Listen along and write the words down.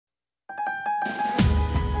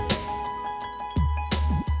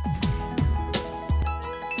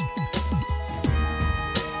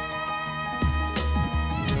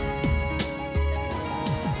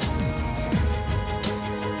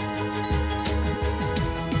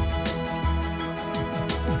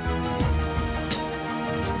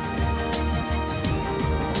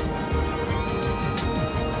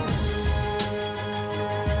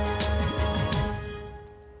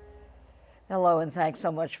Hello, and thanks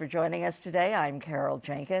so much for joining us today. I'm Carol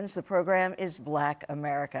Jenkins. The program is Black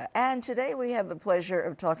America. And today we have the pleasure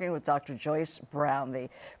of talking with Dr. Joyce Brown, the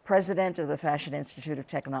president of the Fashion Institute of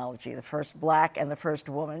Technology, the first Black and the first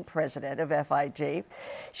woman president of FIT.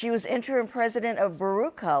 She was interim president of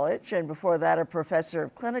Baruch College, and before that, a professor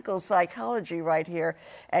of clinical psychology right here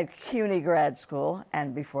at CUNY Grad School,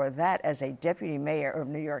 and before that, as a deputy mayor of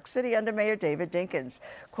New York City under Mayor David Dinkins.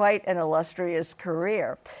 Quite an illustrious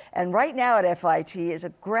career. And right now at FIT is a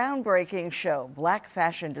groundbreaking show, Black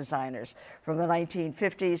Fashion Designers from the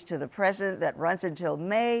 1950s to the present, that runs until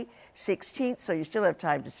May 16th, so you still have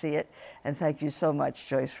time to see it. And thank you so much,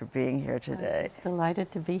 Joyce, for being here today. I'm just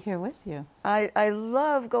delighted to be here with you. I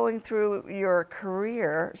love going through your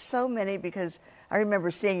career, so many, because I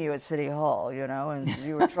remember seeing you at City Hall, you know, and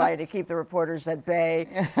you were trying to keep the reporters at bay,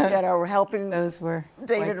 you know, helping Those were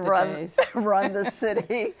David run the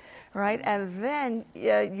city, right? And then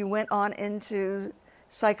you went on into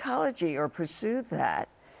psychology, or pursued that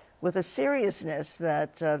with a seriousness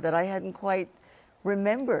that that I hadn't quite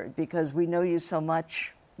remembered, because we know you so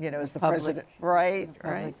much, you know, as the president, right?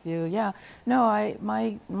 Public view, yeah. No,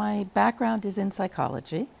 my background is in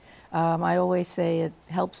psychology. I always say it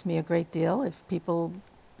helps me a great deal. If people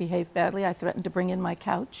behave badly, I threaten to bring in my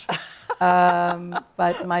couch.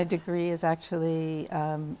 But my degree is actually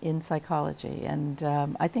in psychology, and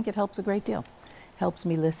I think it helps a great deal. Helps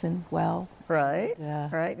me listen well. Right,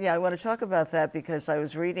 and, right. Yeah, I want to talk about that because I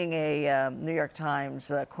was reading a New York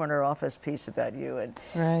Times corner office piece about you,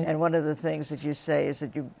 and one of the things that you say is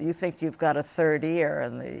that you think you've got a third ear,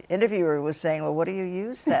 and the interviewer was saying, well, what do you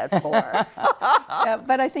use that for? Yeah,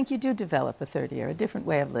 but I think you do develop a third ear, a different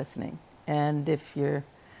way of listening, and if you're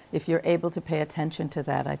able to pay attention to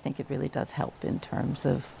that, I think it really does help in terms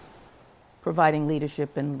of providing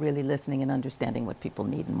leadership and really listening and understanding what people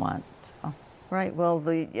need and want. So. Right, well,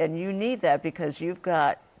 and you need that because you've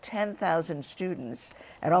got 10,000 students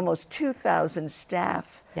and almost 2,000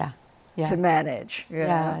 staff to manage.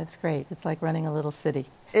 Yeah, it's great. It's like running a little city.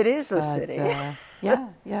 It is a city.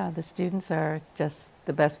 Yeah, the students are just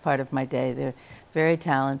the best part of my day. They're very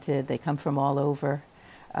talented. They come from all over.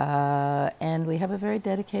 And we have a very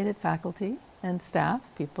dedicated faculty and staff.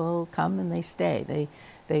 People come and they stay.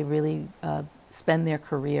 They really spend their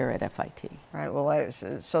career at FIT. Right. Well,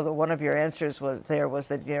 so that one of your answers was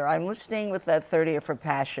that, you know, I'm listening with that 30 for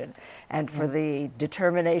passion and for the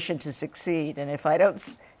determination to succeed. And if I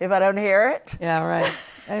don't hear it, yeah,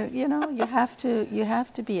 right. You know, you have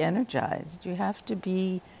to be energized. You have to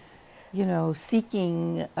be, you know,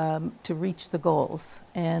 seeking to reach the goals.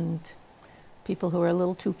 And people who are a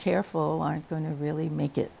little too careful aren't going to really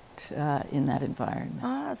make it in that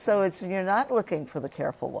environment. So you're not looking for the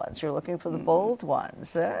careful ones, you're looking for the bold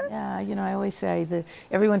ones. Yeah, you know, I always say that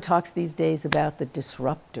everyone talks these days about the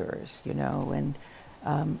disruptors, you know,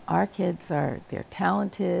 and our kids they're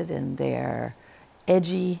talented and they're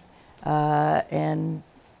edgy, and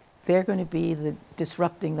they're going to be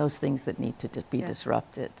disrupting those things that need to be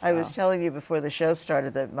disrupted. So. I was telling you before the show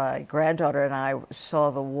started that my granddaughter and I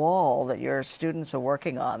saw the wall that your students are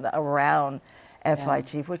working on around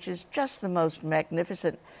FIT, which is just the most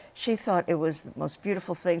magnificent. She thought it was the most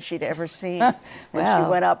beautiful thing she'd ever seen. When she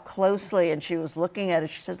went up closely and she was looking at it,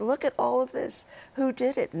 she says, look at all of this. Who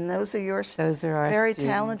did it? And those are our very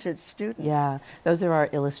talented students. Yeah, those are our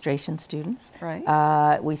illustration students.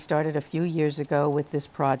 Right. We started a few years ago with this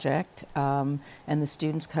project, and the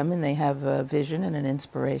students come and they have a vision and an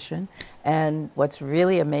inspiration. And what's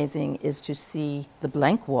really amazing is to see the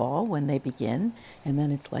blank wall when they begin, and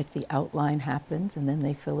then it's like the outline happens, and then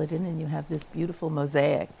they fill it in, and you have this beautiful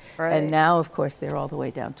mosaic. Right. And now, of course, they're all the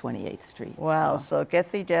way down 28th Street. Wow, so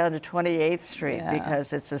get thee down to 28th Street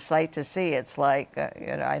because it's a sight to see. It's like,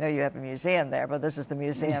 you know, I know you have a museum there, but this is the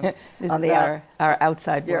museum this on is our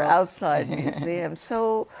outside your world. outside museum.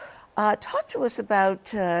 So talk to us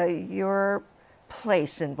about your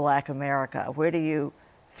place in Black America. Where do you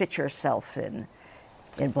fit yourself in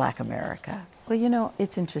Black America? Well, you know,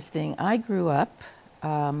 it's interesting. I grew up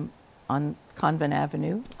on Convent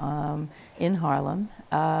Avenue in Harlem,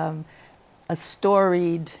 a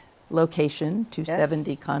storied location,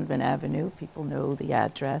 270 Convent Avenue. People know the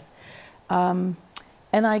address.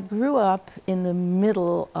 And I grew up in the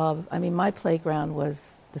middle of, I mean, my playground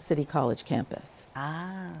was the City College campus.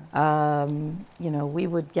 You know, we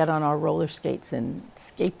would get on our roller skates and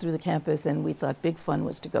skate through the campus, and we thought big fun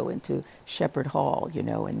was to go into Shepherd Hall, you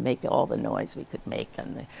know, and make all the noise we could make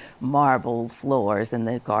on the marble floors, and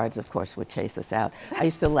the guards, of course, would chase us out. I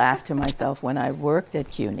used to laugh to myself when I worked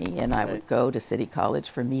at CUNY, and I would go to City College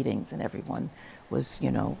for meetings, and everyone was,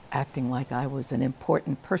 you know, acting like I was an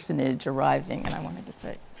important personage arriving, and I wanted to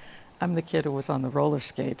say, I'm the kid who was on the roller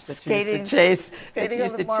skates that Skating, used to chase, skating that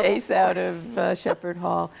used on the to chase marble out of Shepherd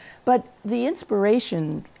Hall. But the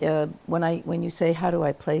inspiration, when you say, how do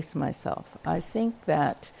I place myself? I think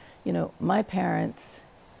that, you know, my parents,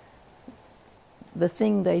 the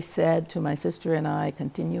thing they said to my sister and I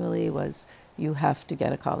continually was, you have to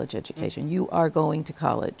get a college education. You are going to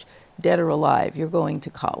college. Dead or alive, you're going to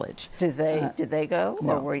college. Did they go?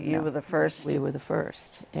 No, or were you the first? We were the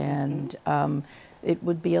first. And it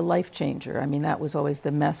would be a life changer. I mean, that was always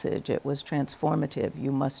the message. It was transformative.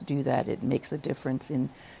 You must do that. It makes a difference in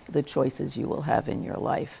the choices you will have in your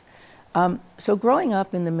life. So growing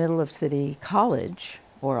up in the middle of City College,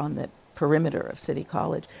 or on the perimeter of City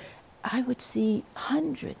College, I would see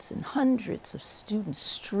hundreds and hundreds of students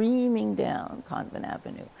streaming down Convent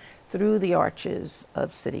Avenue through the arches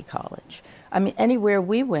of City College. I mean, anywhere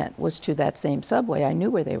we went was to that same subway. I knew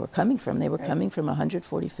where they were coming from. They were coming from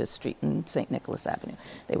 145th Street and St. Nicholas Avenue.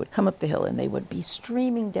 They would come up the hill and they would be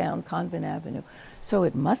streaming down Convent Avenue. So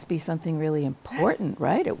it must be something really important,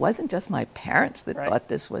 right? It wasn't just my parents that thought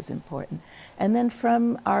this was important. And then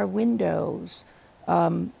from our windows,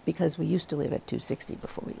 because we used to live at 260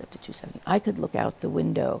 before we lived at 270, I could look out the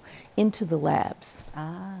window into the labs.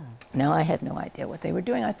 Now, I had no idea what they were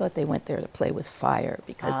doing. I thought they went there to play with fire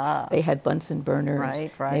because they had Bunsen burners.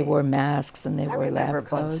 They wore masks and they wore lab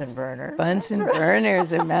coats. Bunsen burners. Bunsen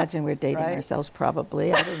burners. Imagine we're dating ourselves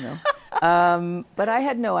probably. I don't know. But I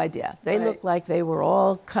had no idea. They looked like they were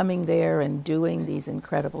all coming there and doing these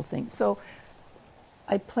incredible things. So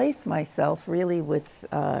I place myself really with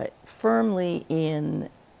firmly in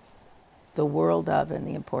the world of and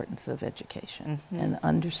the importance of education and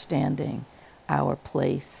understanding our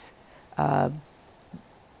place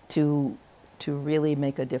to really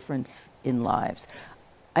make a difference in lives.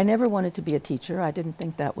 I never wanted to be a teacher. I didn't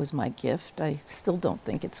think that was my gift. I still don't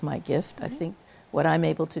think it's my gift. I think what I'm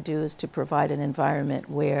able to do is to provide an environment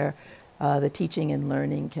where the teaching and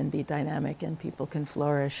learning can be dynamic and people can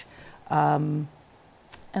flourish.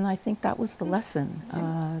 And I think that was the lesson.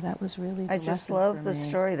 That was really the lesson. I just love the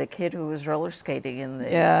story. The kid who was roller skating in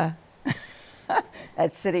the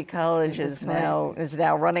at City College is now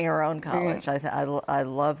running her own college. I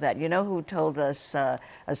love that. You know who told us a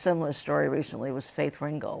similar story recently was Faith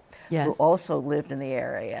Ringel, who also lived in the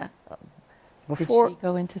area. Before, did she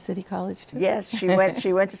go into City College too? Yes, she went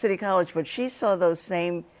to City College, but she saw those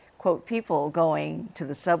same quote people going to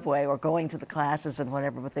the subway or going to the classes and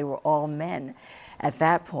whatever, but they were all men at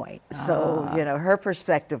that point. So, you know, her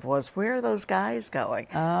perspective was, where are those guys going?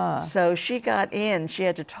 So she got in, she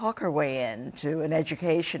had to talk her way in to an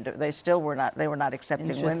education. They were not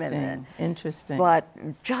accepting women then. Interesting. But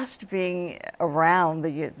just being around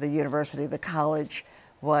the university, the college,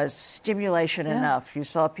 was stimulation enough. You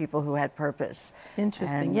saw people who had purpose.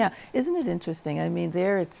 Interesting, Isn't it interesting? I mean,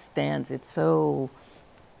 there it stands. It's so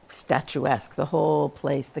statuesque, the whole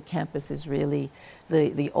place. The campus is really,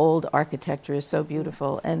 the old architecture is so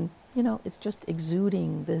beautiful. And, you know, it's just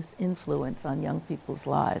exuding this influence on young people's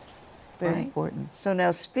lives. Very important. So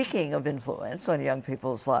now, speaking of influence on young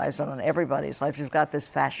people's lives and on everybody's lives, you've got this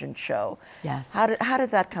fashion show. Yes. How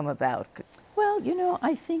did that come about? Well, you know,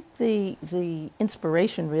 I think the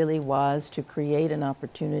inspiration really was to create an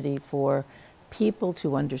opportunity for people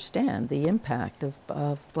to understand the impact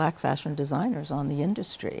of black fashion designers on the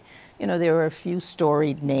industry. You know, there were a few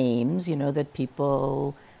storied names, you know, that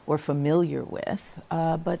people were familiar with,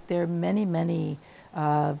 but there are many, many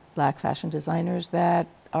black fashion designers that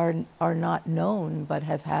are not known but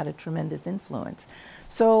have had a tremendous influence.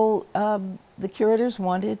 So the curators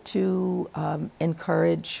wanted to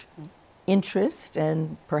encourage interest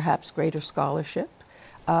and perhaps greater scholarship.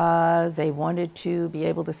 They wanted to be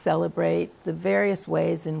able to celebrate the various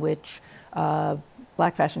ways in which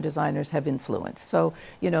black fashion designers have influenced. So,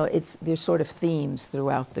 you know, there's sort of themes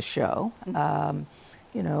throughout the show.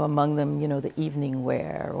 You know, among them, you know, the evening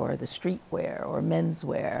wear or the street wear or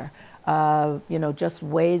menswear. You know, just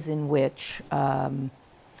ways in which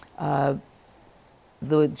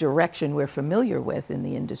the direction we're familiar with in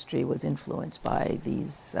the industry was influenced by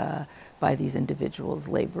these individuals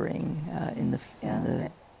laboring in the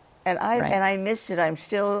and I missed it. I'm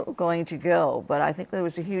still going to go, but I think there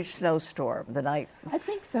was a huge snowstorm the night. I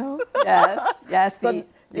think so. Yes, the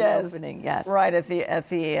opening. Yes, right at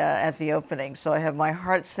the opening. So I have my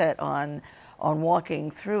heart set on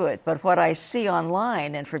walking through it. But what I see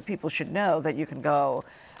online, and for people should know that you can go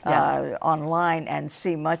online and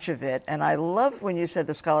see much of it. And I love when you said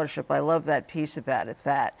the scholarship. I love that piece about it,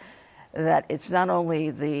 that it's not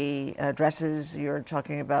only the dresses, you're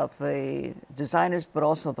talking about the designers, but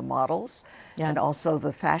also the models, and also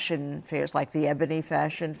the fashion fairs, like the Ebony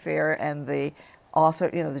Fashion Fair and the author,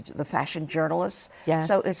 you know, the fashion journalists. Yes.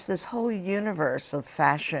 So it's this whole universe of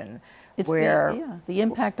fashion It's where the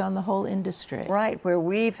impact on the whole industry. right, where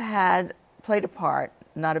we've played a part,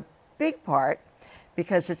 not a big part,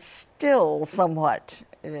 because it's still somewhat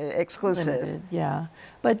exclusive. Limited, yeah.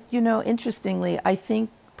 But, you know, interestingly, I think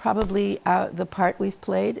probably the part we've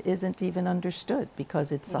played isn't even understood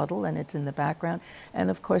because it's subtle and it's in the background. And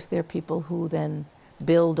of course, there are people who then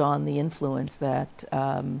build on the influence that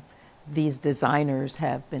these designers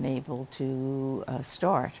have been able to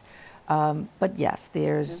start. But yes,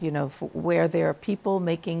 there's, you know, where there are people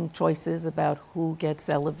making choices about who gets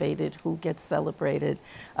elevated, who gets celebrated,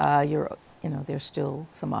 you know, there's still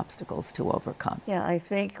some obstacles to overcome. Yeah, I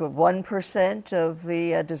think 1% of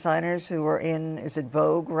the designers who were in, is it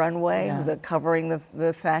Vogue runway, covering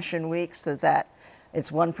the fashion weeks, it's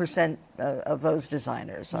 1% of those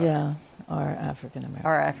designers Are African American.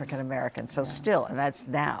 Are African American. So still, and that's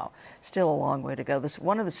now, still a long way to go.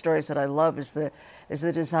 One of the stories that I love is the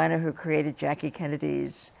designer who created Jackie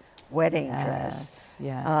Kennedy's wedding dress.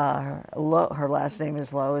 Yes. Her last name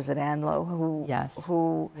is Lowe. Is it Ann Lowe?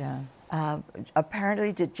 Who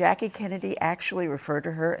apparently, did Jackie Kennedy actually refer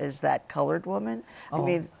to her as that colored woman? Oh. I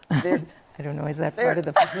mean, I don't know, is that part of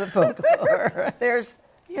the folklore? There's,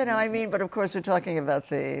 you know, I mean, but of course we're talking about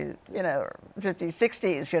the, you know, 50s,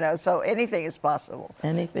 60s, you know, so anything is possible.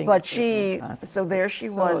 Anything but is possible. So there she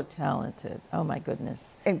so was. So talented. Oh my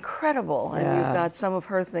goodness. Incredible. And you've got some of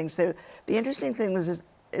her things there. The interesting thing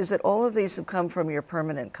is that all of these have come from your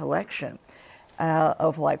permanent collection.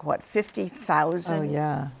 Of like what, 50,000?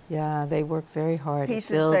 Oh yeah, they work very hard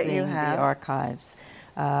pieces at building that you have. The archives,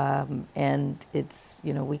 and it's,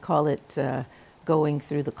 you know, we call it going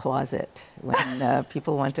through the closet when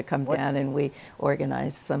people want to come down, and we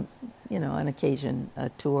organize some, you know, on occasion a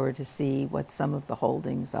tour to see what some of the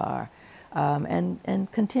holdings are,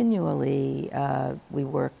 and continually we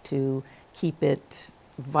work to keep it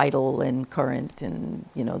vital and current, and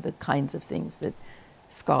you know, the kinds of things that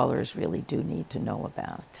scholars really do need to know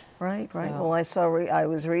about. Right. Well, I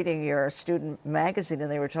was reading your student magazine,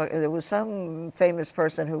 and they were talking. There was some famous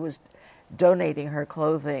person who was donating her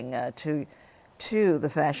clothing to the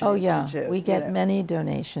Fashion Institute. We get many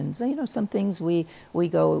donations. You know, some things we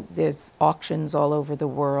go. There's auctions all over the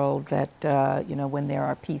world that you know, when there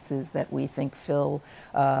are pieces that we think fill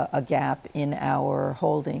a gap in our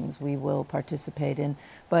holdings, we will participate in.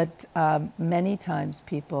 But many times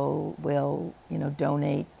people will, you know,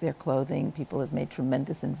 donate their clothing. People have made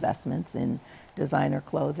tremendous investments in designer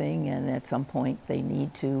clothing, and at some point they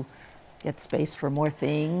need to get space for more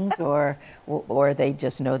things, or they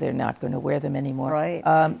just know they're not going to wear them anymore. Right.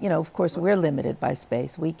 You know, of course, we're limited by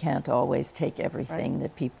space. We can't always take everything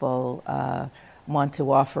that people want to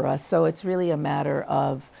offer us. So it's really a matter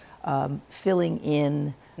of filling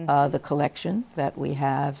in the collection that we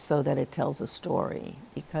have so that it tells a story,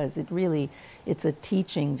 because it's a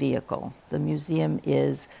teaching vehicle. The museum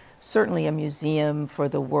is certainly a museum for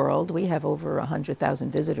the world. We have over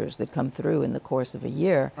 100,000 visitors that come through in the course of a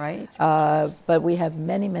year. Right. But we have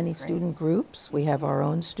many student groups. We have our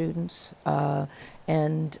own students.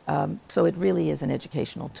 And so it really is an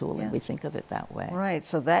educational tool, and we think of it that way. Right,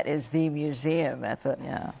 so that is the museum at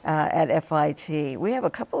at FIT. We have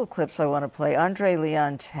a couple of clips I want to play. Andre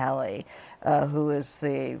Leon Talley, who is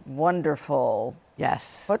the wonderful,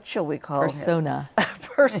 what shall we call him? Persona.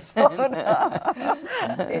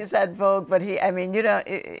 He's at Vogue, but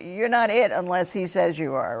you're not it unless he says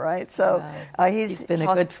you are, right? So he's been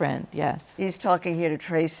a good friend, yes. He's talking here to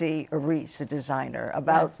Tracy Reese, a designer,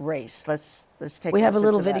 about race. Let's take. We have a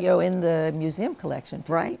little video in the museum collection.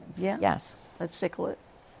 Right? Yeah. Yes. Let's take a look.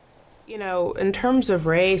 You know, in terms of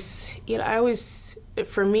race, you know,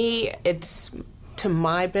 for me, it's to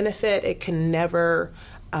my benefit. It can never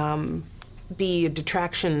be a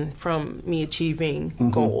detraction from me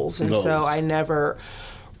achieving goals. And so I never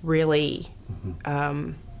really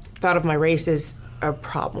thought of my race as a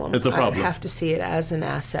problem. It's a problem. I have to see it as an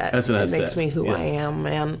asset. As an asset. It makes me who I am,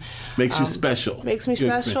 and makes you special. Makes me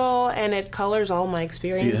special, and it colors all my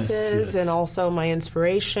experiences and also my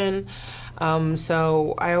inspiration.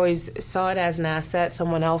 So I always saw it as an asset.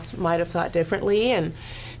 Someone else might have thought differently, and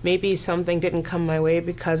maybe something didn't come my way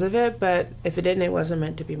because of it, but if it didn't, it wasn't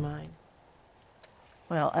meant to be mine.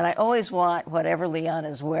 Well, and I always want whatever Leon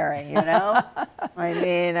is wearing, you know? I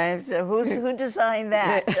mean, who designed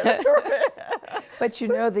that? But you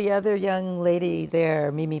know, the other young lady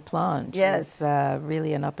there, Mimi Plange, Yes. is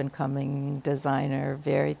really an up-and-coming designer,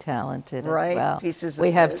 very talented Right. as well. Pieces we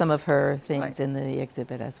of have his. some of her things Right. in the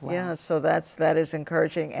exhibit as well. Yeah, so that is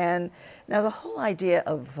encouraging. And now the whole idea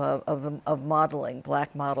of modeling,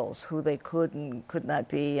 black models, who they could and could not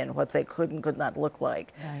be, and what they could and could not look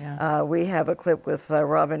like. Yeah. We have a clip with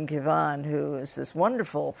Robin Givhan, who is this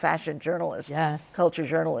wonderful fashion journalist, Yes. culture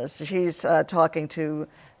journalist. She's talking to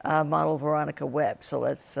model Veronica Webb. So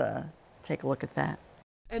let's take a look at that.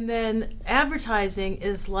 And then advertising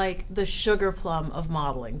is like the sugar plum of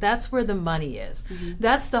modeling. That's where the money is. Mm-hmm.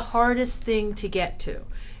 That's the hardest thing to get to.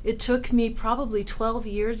 It took me probably 12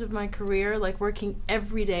 years of my career, like working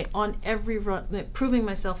every day on every run, proving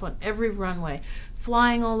myself on every runway,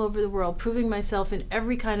 flying all over the world, proving myself in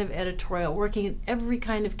every kind of editorial, working in every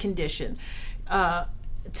kind of condition,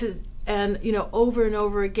 and over and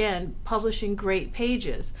over again publishing great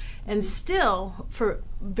pages. And still, for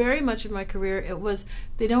very much of my career, it was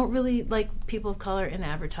they don't really like people of color in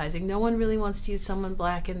advertising. No one really wants to use someone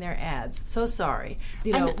black in their ads. So sorry,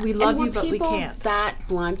 we love you, but we can't. That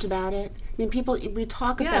blunt about it. I mean, we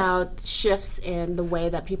talk Yes. about shifts in the way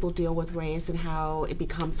that people deal with race and how it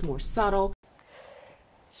becomes more subtle.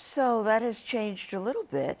 So that has changed a little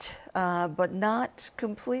bit, but not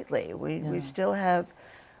completely. We still have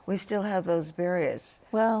those barriers.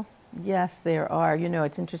 Well, yes, there are. You know,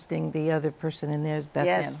 it's interesting. The other person in there is Beth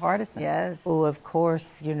Van Hardison, yes. who, of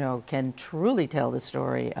course, can truly tell the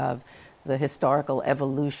story of the historical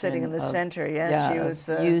evolution. Sitting in the center, yes. Yeah, She was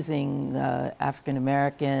using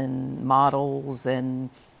African-American models and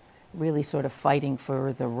really sort of fighting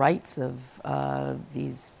for the rights of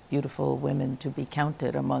these beautiful women to be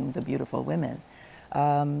counted among the beautiful women.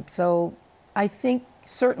 So I think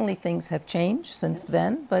certainly things have changed since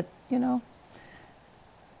then, but you're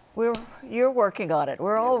working on it.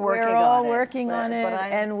 We're all working on it. We're all working on it,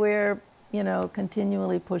 and we're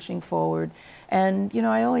continually pushing forward. And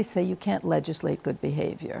I always say you can't legislate good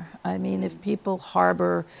behavior. I mean, if people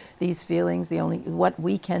harbor these feelings, what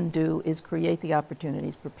we can do is create the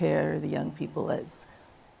opportunities, prepare the young people as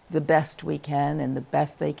the best we can and the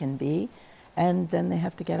best they can be, and then they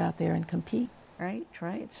have to get out there and compete.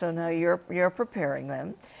 Right. So now you're preparing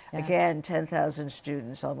them. Yeah. Again, 10,000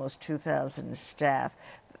 students, almost 2,000 staff.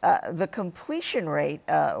 The completion rate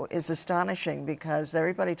is astonishing because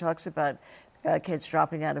everybody talks about kids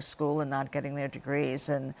dropping out of school and not getting their degrees,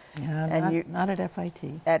 not at FIT.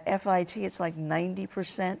 At FIT, it's like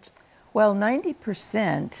 90%. Well,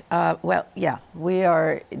 90%. We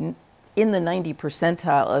are in the 90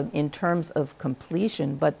 percentile in terms of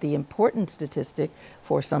completion, but the important statistic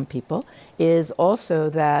for some people is also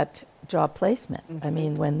that job placement. Mm-hmm. I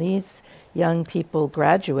mean, when these young people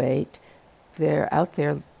graduate, they're out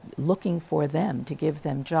there looking for them to give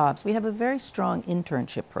them jobs. We have a very strong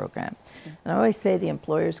internship program. Mm-hmm. And I always say the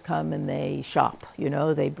employers come and they shop.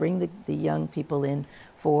 They bring the young people in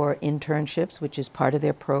for internships, which is part of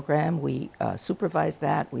their program. We supervise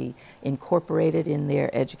that. We incorporate it in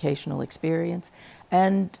their educational experience.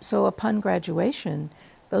 And so upon graduation,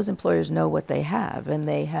 those employers know what they have, and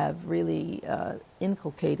they have really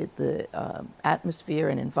inculcated the atmosphere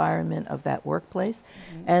and environment of that workplace,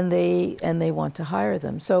 and they want to hire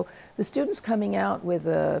them. So the students coming out with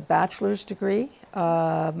a bachelor's degree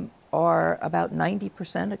are about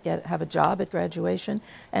 90% have a job at graduation,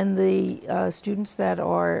 and the students that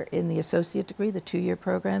are in the associate degree, the 2-year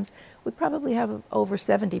programs, we probably have over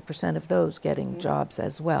 70% of those getting jobs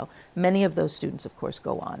as well. Many of those students, of course,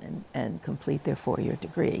 go on and complete their 4-year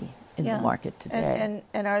degree in the market today.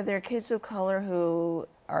 And are there kids of color who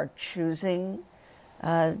are choosing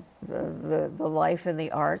the life in the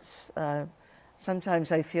arts?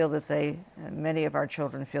 Sometimes I feel that many of our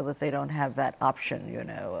children feel that they don't have that option,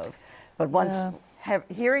 but once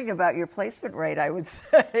hearing about your placement rate, I would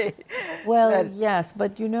say. Well, yes,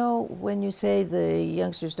 but when you say the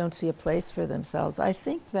youngsters don't see a place for themselves, I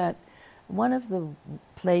think that one of the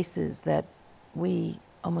places that we,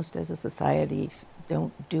 almost as a society,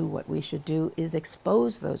 don't do what we should do is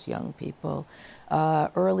expose those young people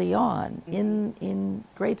early on in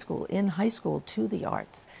grade school, in high school, to the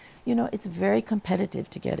arts. It's very competitive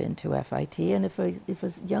to get into FIT, and if a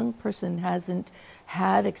young person hasn't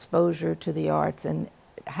had exposure to the arts and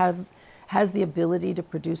has the ability to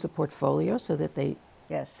produce a portfolio so that the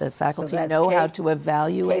faculty know how to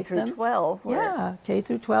evaluate them. K through 12. Yeah, K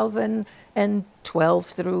through 12 and 12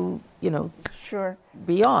 through,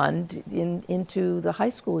 beyond into the high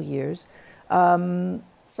school years.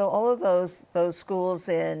 So all of those schools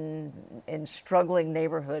in struggling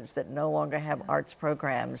neighborhoods that no longer have arts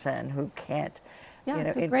programs and who can't,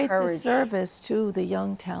 it's a great disservice to the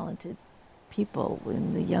young talented people,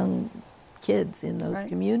 in the young kids in those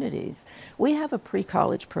communities. We have a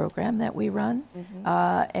pre-college program that we run,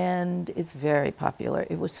 and it's very popular.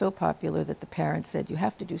 It was so popular that the parents said, you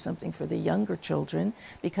have to do something for the younger children,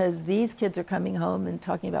 because these kids are coming home and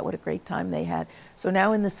talking about what a great time they had. So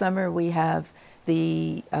now in the summer we have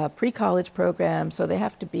the pre-college program, so they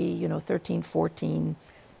have to be, 13, 14,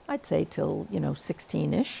 I'd say till,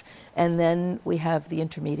 16-ish. And then we have the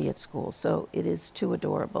intermediate school. So it is too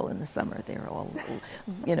adorable in the summer. They're all,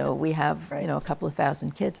 we have, a couple of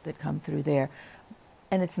thousand kids that come through there.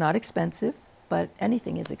 And it's not expensive, but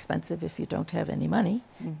anything is expensive if you don't have any money.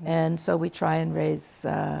 And so we try and raise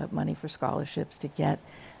money for scholarships to get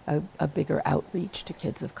a bigger outreach to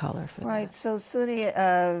kids of color. For that. So SUNY,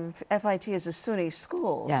 FIT is a SUNY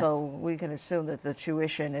school, so we can assume that the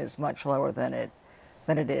tuition is much lower than it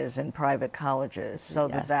is in private colleges. So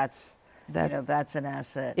that's an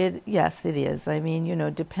asset. Yes, it is. I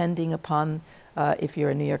mean, depending upon if you're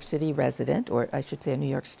a New York City resident, or I should say a New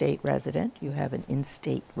York State resident, you have an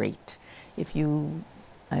in-state rate. If you,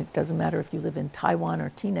 it doesn't matter if you live in Taiwan or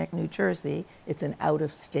Teaneck, New Jersey, it's an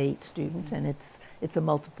out-of-state student, and it's a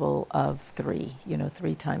multiple of 3,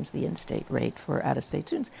 3 times the in-state rate for out-of-state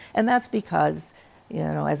students. And that's because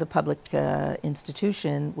as a public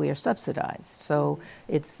institution, we are subsidized. So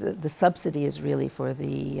it's the subsidy is really for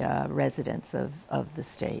the residents of the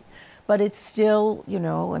state. But it's still,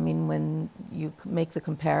 when you make the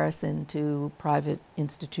comparison to private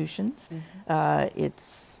institutions,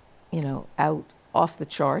 it's, out off the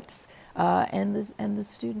charts. And the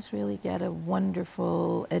students really get a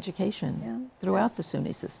wonderful education throughout the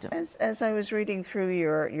SUNY system. As I was reading through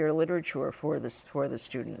your literature for the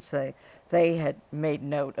students, they had made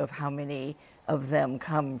note of how many of them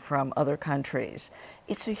come from other countries.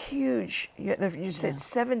 It's a huge, you said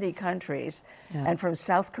 70 countries, and from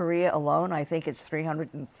South Korea alone, I think it's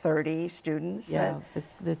 330 students.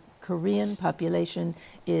 The Korean population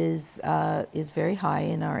is very high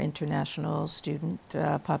in our international student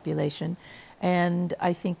population, and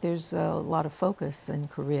I think there's a lot of focus in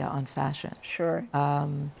Korea on fashion. Sure.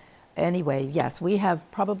 Anyway, yes, we have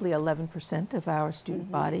probably 11% of our student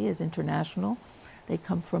body is international. They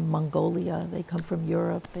come from Mongolia, they come from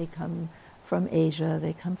Europe, they come from Asia,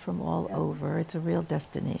 they come from all over. It's a real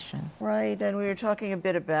destination. Right, and we were talking a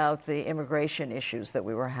bit about the immigration issues that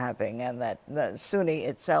we were having, and that the SUNY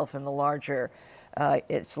itself in the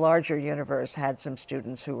its larger universe had some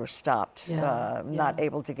students who were stopped, not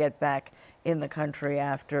able to get back in the country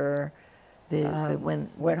after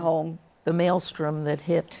went home. The maelstrom that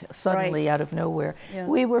hit suddenly out of nowhere.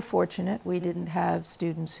 We were fortunate. We didn't have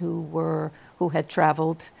students who had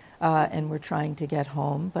traveled and were trying to get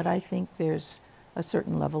home. But I think there's a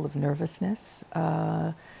certain level of nervousness,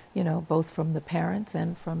 both from the parents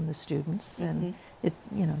and from the students. And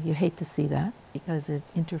you hate to see that because it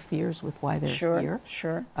interferes with why they're here.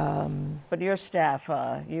 Sure. But your staff,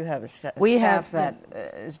 you have a staff that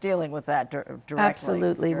is dealing with that directly.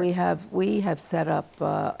 Absolutely. We have set up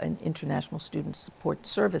an international student support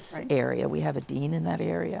service area. We have a dean in that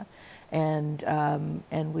area,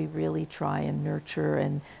 and we really try and nurture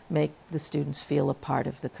and make the students feel a part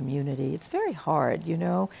of the community. It's very hard,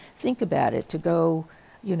 Think about it, to go.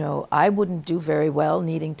 I wouldn't do very well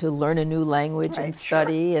needing to learn a new language and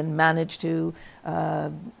study and manage to,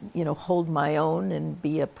 hold my own and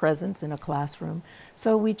be a presence in a classroom.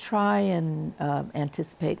 So we try and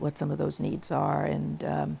anticipate what some of those needs are,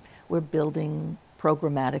 and we're building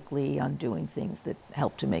programmatically on doing things that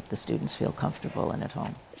help to make the students feel comfortable and at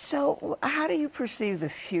home. So how do you perceive the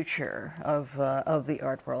future of the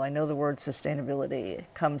art world? I know the word sustainability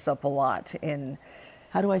comes up a lot in...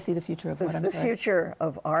 How do I see the future of what? The future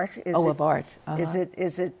of art. Of art.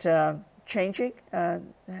 Is it changing?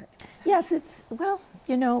 Yes,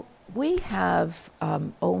 we have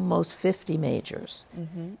almost 50 majors.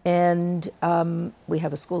 And we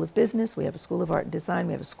have a School of Business, we have a School of Art and Design,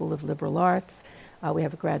 we have a School of Liberal Arts, we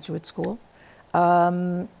have a graduate school.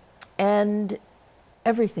 And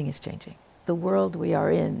everything is changing. The world we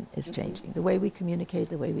are in is changing. The way we communicate,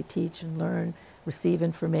 the way we teach and learn, receive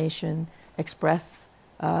information, express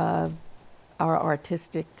our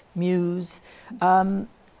artistic muse.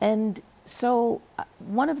 And so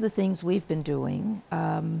one of the things we've been doing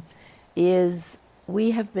is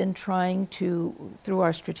we have been trying to, through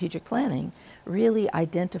our strategic planning, really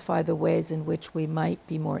identify the ways in which we might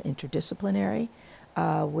be more interdisciplinary,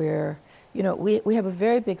 where, we have a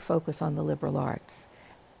very big focus on the liberal arts.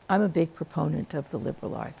 I'm a big proponent of the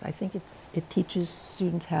liberal arts. I think it teaches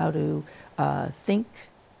students how to think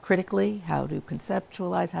critically, how to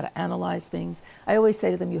conceptualize, how to analyze things. I always say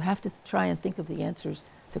to them, you have to try and think of the answers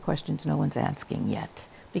to questions no one's asking yet.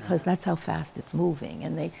 because that's how fast it's moving,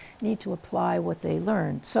 and they need to apply what they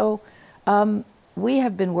learned. So we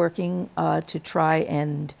have been working to try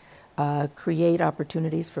and create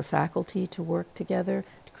opportunities for faculty to work together,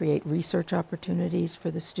 to create research opportunities for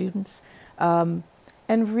the students. And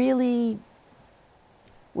really,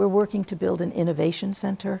 we're working to build an innovation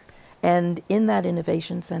center. And in that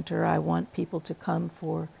innovation center, I want people to come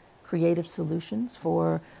for creative solutions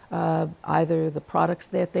for either the products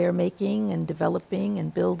that they're making and developing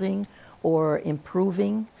and building or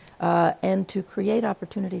improving, and to create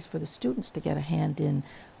opportunities for the students to get a hand in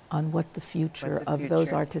on what the future of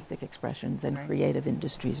those artistic expressions and creative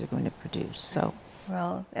industries are going to produce. So,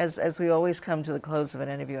 well, as we always come to the close of an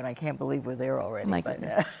interview, and I can't believe we're there already. My but,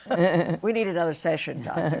 goodness. we need another session,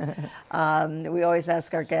 Doctor. We always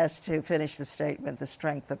ask our guests to finish the statement, the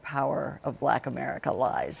strength, the power of Black America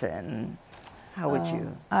lies in. How would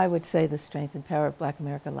you? I would say the strength and power of Black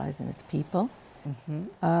America lies in its people.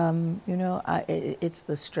 You know, it's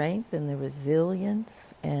the strength and the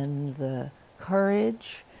resilience and the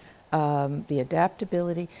courage, the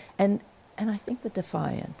adaptability, and I think the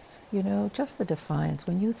defiance, you know, just the defiance.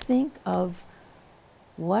 When you think of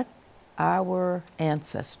what our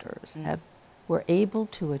ancestors were able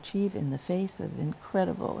to achieve in the face of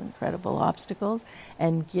incredible, incredible obstacles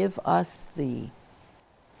and give us the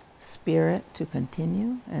spirit to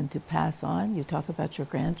continue and to pass on. You talk about your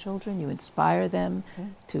grandchildren, you inspire them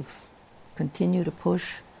to continue to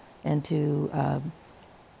push and to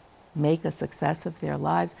make a success of their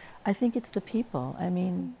lives. I think it's the people. I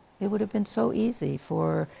mean, it would have been so easy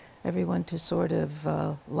for everyone to sort of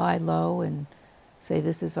lie low and say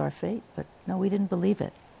this is our fate, but no, we didn't believe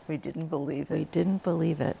it. We didn't believe it. We didn't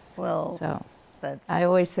believe it. Well, so that's... I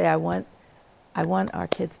always say I want our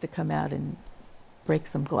kids to come out and break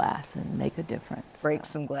some glass and make a difference. Break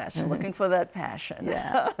some glass. You're looking for that passion.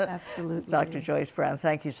 Yeah, absolutely. Dr. Joyce Brown,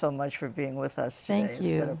 thank you so much for being with us today. Thank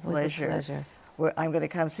you. It's been a pleasure. It was a pleasure. I'm going to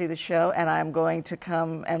come see the show, and I'm going to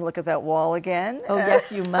come and look at that wall again. Oh,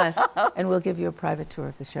 yes, you must. And we'll give you a private tour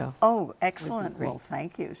of the show. Oh, excellent. Well,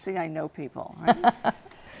 thank you. See, I know people. Right?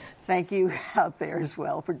 Thank you out there as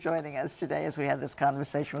well for joining us today as we had this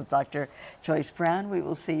conversation with Dr. Joyce Brown. We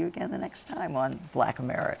will see you again the next time on Black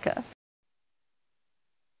America.